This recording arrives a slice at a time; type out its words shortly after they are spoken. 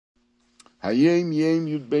Hayom Yom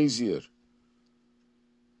Yud Iyar.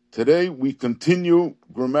 Today we continue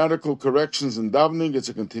grammatical corrections in davening. It's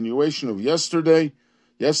a continuation of yesterday.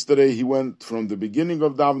 Yesterday he went from the beginning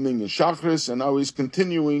of davening in Shachris, and now he's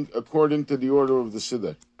continuing according to the order of the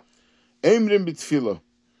Siddur. Eimrim b'tfilah.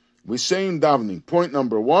 We say in davening, point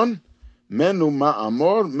number 1, menu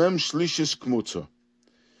ma'amor mem shlishis kmutza.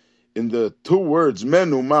 In the two words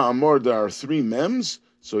menu ma'amor, there are 3 mems.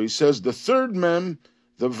 So he says the third mem,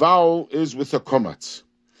 the vowel is with a kamatz.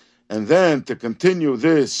 And then to continue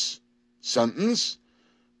this sentence,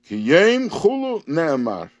 kiyom chulu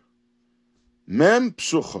ne'emar, mem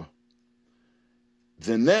psucha.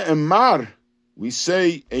 The ne'emar, we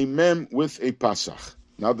say a mem with a patach.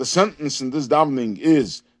 Now the sentence in this davening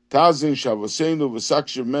is, Tazin shavoseinu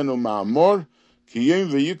v'sakshiv menu ma'amor,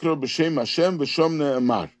 kiyom v'yikro b'shem Hashem v'shom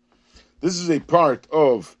ne'emar. This is a part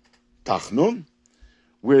of Tachnun,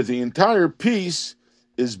 where the entire piece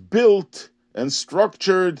is built and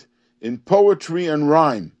structured in poetry and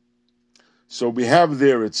rhyme. So we have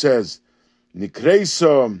there, it says,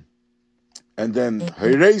 Nikreisa, and then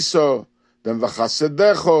Heireisa, then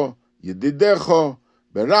Vachasedecho, Yedidecho,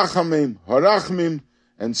 Berachamim, Harachmim,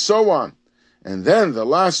 and so on. And then the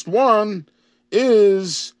last one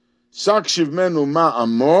is Sakshiv Menu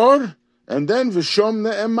Ma'amor, and then Vishom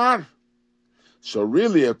Ne'emar. So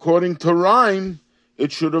really, according to rhyme,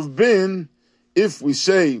 it should have been, if we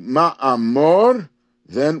say Ma'amor,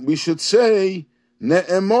 then we should say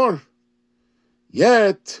Ne'emor.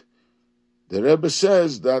 Yet, the Rebbe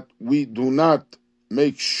says that we do not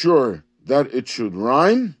make sure that it should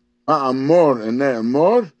rhyme, Ma'amor and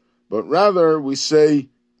Ne'emor, but rather we say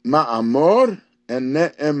Ma'amor and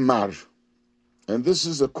Ne'emar. And this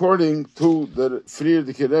is according to the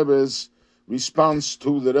Friedrich Rebbe's response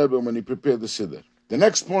to the Rebbe when he prepared the Siddur. The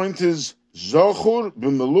next point is Zachur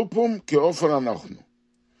melupum אנחנו.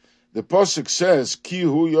 The pasuk says, Ki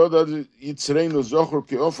hu yodad yitzreinu zachur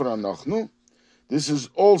אנחנו. This is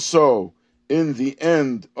also in the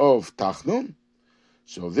end of Tachnun.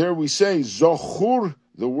 So there we say zachur.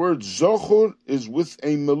 The word zachur is with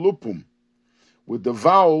a melupum, with the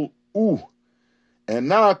vowel u, and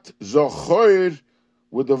not zachur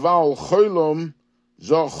with the vowel choilom,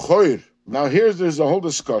 zachur. Now there's a whole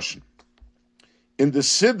discussion. In the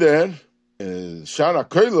Siddur, Shara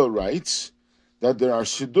Koilo writes that there are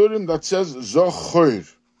Siddurim that says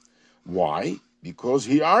zachur. Why? Because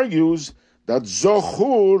he argues that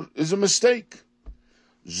zachur is a mistake.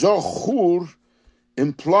 Zachur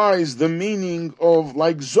implies the meaning of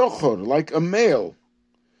like zachur, like a male.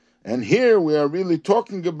 And here we are really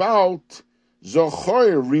talking about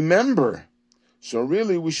zachur, remember. So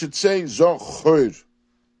really we should say zachur.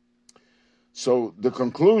 So the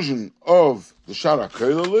conclusion of the Shara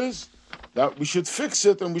Koilo is that we should fix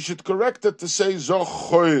it and we should correct it to say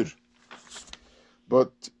zachur.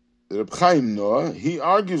 But Reb Chaim Noah, he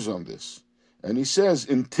argues on this. And he says,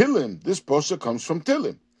 in Tilim, this posuk comes from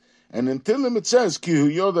Tilim. And in Tilim it says, Ki hu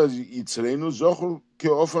yoda yitzreinu zachur ki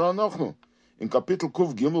ofer אנחנו. In Kapitel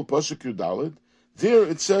Kuf Gimel posuk Yudalet, there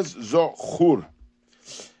it says zachur.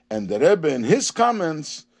 And the Rebbe in his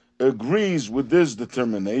comments agrees with this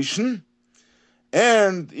determination.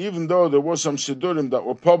 And even though there were some Siddurim that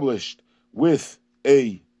were published with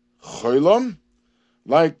a choilom,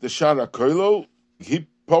 like the Shara Koilo, he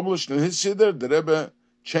published in his Siddur, the Rebbe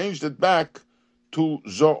changed it back to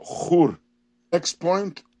zachur. Next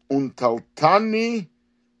point, ונטלתני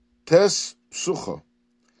tes psucha.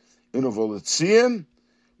 In a Volitzian,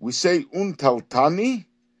 we say ונטלתני.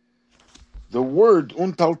 The word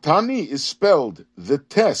ונטלתני is spelled, the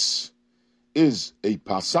tes is a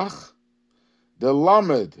patach, the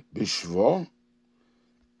lamed b'shva,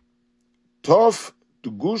 tof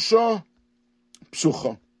degusha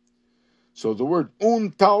psucha. So the word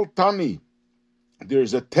ונטלתני,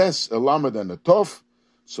 there's a tes, a lamed, and a tof.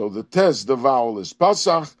 So the tes, the vowel is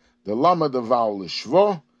patach, the lamed, the vowel is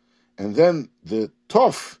shva, and then the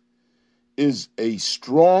tof is a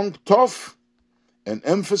strong tof, an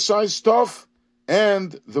emphasized tof,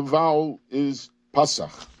 and the vowel is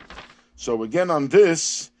patach. So again on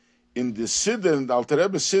this, in the Siddur, in the Alter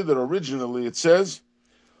Rebbe Siddur originally, it says,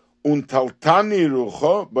 ונטלתני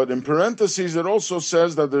rucha, but in parentheses it also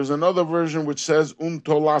says that there's another version which says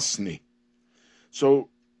Untolasni. So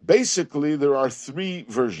basically there are 3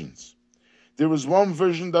 versions. There is one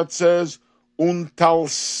version that says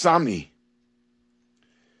Untalsani.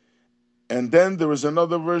 And then there is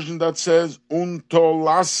another version that says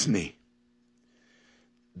Untolasni.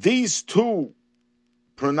 These 2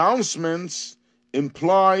 pronouncements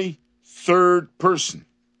imply third person.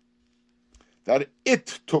 That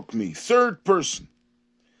it took me, third person.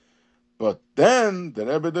 But then the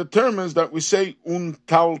Rebbe determines that we say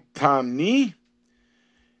Untaltani,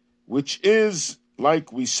 which is,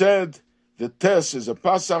 like we said, the tes is a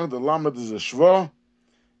patach, the lamed is a shva,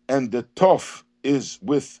 and the tof is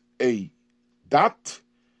with a dat,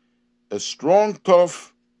 a strong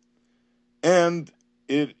tof, and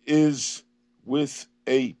it is with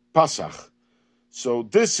a patach. So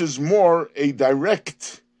this is more a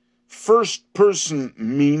direct first-person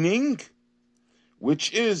meaning,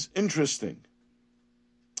 which is interesting.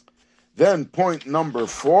 Then point number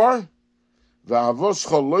 4,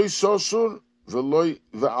 ואהבתך לא תסור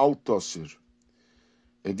ואל תסיר.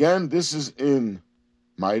 Again, this is in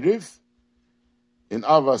Ma'ariv, in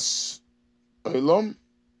Avas Olam,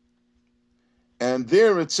 and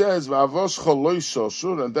there it says ואהבתך לא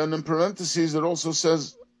תסור, and then in parentheses it also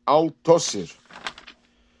says al תסיר.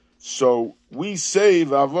 So we say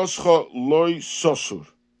ואהבתך לא תסור.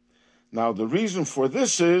 Now the reason for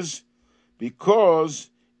this is because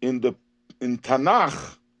in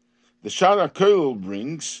Tanakh, the Shara Koil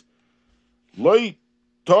brings, Loi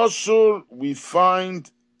Tosur, we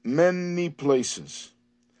find many places.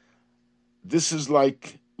 This is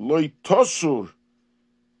like, Loi Tosur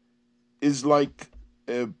is like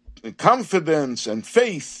confidence and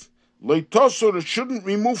faith. Loi Tosur, it shouldn't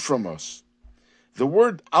remove from us. The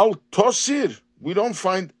word Al Tosir, we don't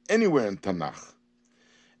find anywhere in Tanakh.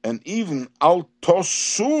 And even Al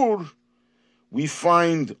Tosur, we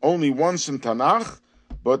find only once in Tanakh,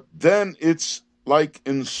 but then it's like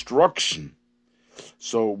instruction.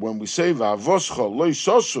 So when we say Va'avoscha lo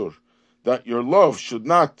sosur, that your love should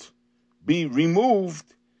not be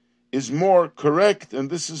removed, is more correct, and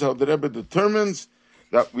this is how the Rebbe determines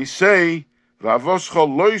that we say Va'avoscha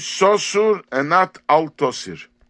lo sosur and not al tosir.